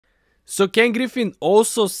So Ken Griffin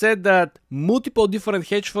also said that multiple different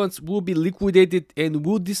hedge funds will be liquidated and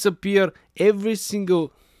will disappear every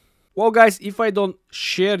single... Well guys, if I don't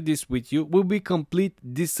share this with you, will be complete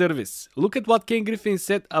disservice. Look at what Ken Griffin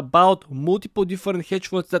said about multiple different hedge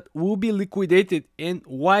funds that will be liquidated and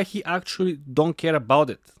why he actually don't care about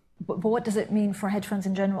it. But what does it mean for hedge funds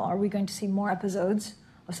in general? Are we going to see more episodes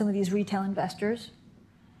of some of these retail investors?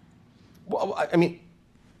 Well, I mean,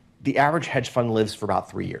 the average hedge fund lives for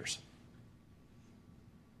about 3 years.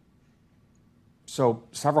 So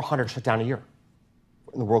several hundred shut down a year,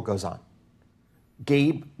 and the world goes on.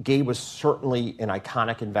 Gabe was certainly an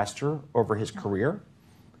iconic investor over his career.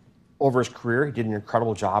 Over his career, he did an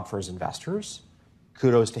incredible job for his investors.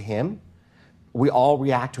 Kudos to him. We all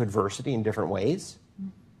react to adversity in different ways.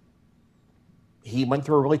 He went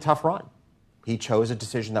through a really tough run. He chose a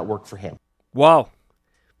decision that worked for him. Wow.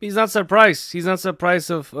 He's not surprised. He's not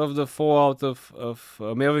surprised of the fallout of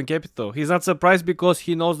Melvin Capital. He's not surprised because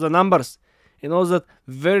he knows the numbers. He knows that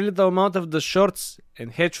very little amount of the shorts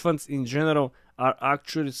and hedge funds in general are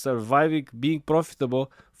actually surviving, being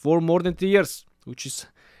profitable for more than 3 years, which is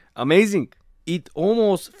amazing. It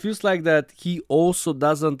almost feels like that he also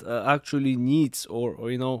doesn't actually needs or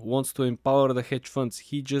wants to empower the hedge funds.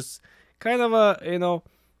 He just kind of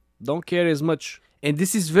don't care as much. And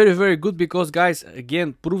this is very, very good because, guys,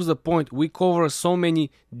 again, proves the point. We cover so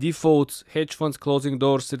many defaults, hedge funds closing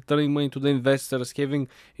doors, returning money to the investors, having,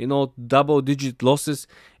 double-digit losses.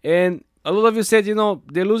 And a lot of you said,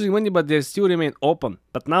 they're losing money, but they still remain open.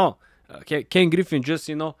 But now, Ken Griffin just,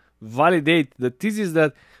 validate the thesis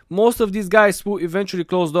that most of these guys will eventually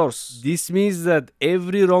close doors. This means that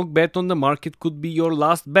every wrong bet on the market could be your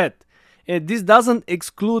last bet. And this doesn't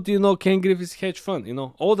exclude, Ken Griffin's hedge fund.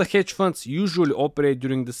 All the hedge funds usually operate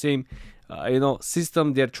during the same,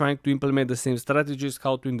 system. They're trying to implement the same strategies,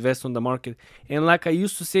 how to invest on the market. And like I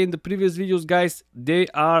used to say in the previous videos, guys, they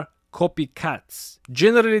are copycats.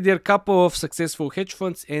 Generally, there are a couple of successful hedge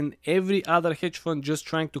funds and every other hedge fund just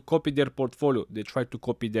trying to copy their portfolio. They try to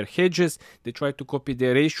copy their hedges. They try to copy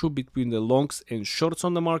the ratio between the longs and shorts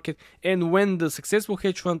on the market. And when the successful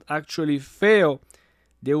hedge fund actually fail,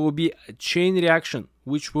 there will be a chain reaction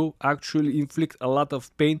which will actually inflict a lot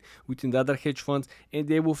of pain within the other hedge funds, and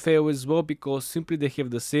they will fail as well because simply they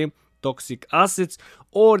have the same toxic assets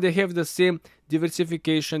or they have the same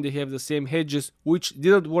diversification, they have the same hedges which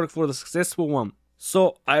didn't work for the successful one.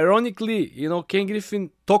 So ironically, Ken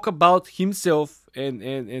Griffin talk about himself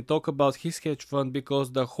and talk about his hedge fund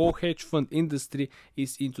because the whole hedge fund industry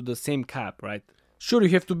is into the same cap, right? Sure, you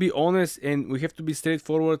have to be honest and we have to be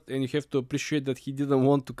straightforward and you have to appreciate that he didn't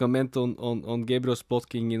want to comment on Gabriel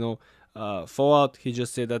Plotkin, fallout. He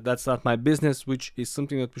just said that that's not my business, which is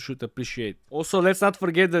something that we should appreciate. Also, let's not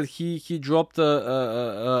forget that he dropped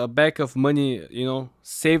a bag of money,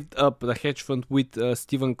 saved up the hedge fund with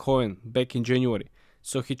Stephen Cohen back in January.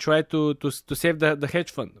 So he tried to save the hedge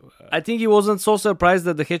fund. I think he wasn't so surprised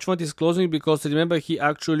that the hedge fund is closing because remember he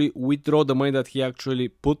actually withdrew the money that he actually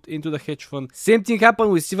put into the hedge fund. Same thing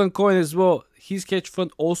happened with Stephen Cohen as well. His hedge fund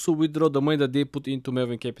also withdrew the money that they put into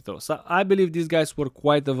Melvin Capital. So I believe these guys were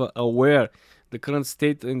quite aware the current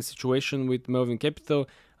state and situation with Melvin Capital.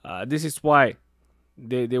 This is why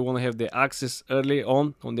they want to have the access early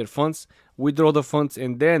on their funds, withdraw the funds,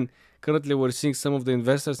 and then currently we're seeing some of the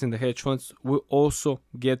investors in the hedge funds will also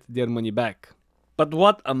get their money back. But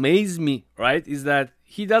what amazed me, right, is that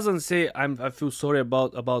he doesn't say I feel sorry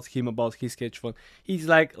about him, about his hedge fund. He's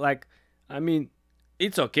like I mean,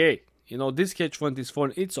 it's okay. This hedge fund is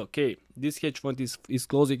falling, it's okay. This hedge fund is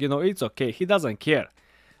closing, it's okay. He doesn't care.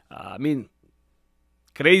 I mean,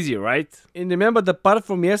 crazy, right? And remember the part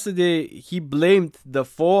from yesterday, he blamed the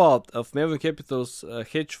fallout of Melvin Capital's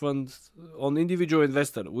hedge fund on individual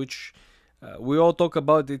investor, which we all talk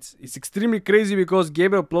about. It's extremely crazy because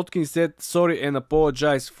Gabriel Plotkin said sorry and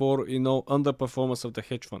apologized for underperformance of the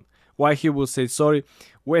hedge fund. Why he will say sorry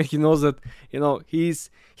when he knows that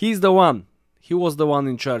he's the one. He was the one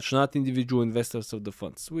in charge, not individual investors of the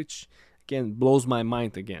funds, which again blows my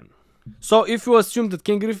mind again. So if you assume that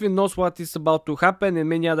Ken Griffin knows what is about to happen and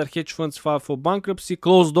many other hedge funds file for bankruptcy,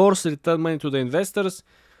 close doors, return money to the investors,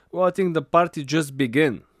 well, I think the party just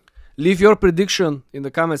began. Leave your prediction in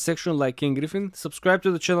the comment section like Ken Griffin. Subscribe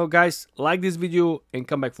to the channel, guys, like this video and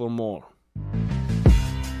come back for more.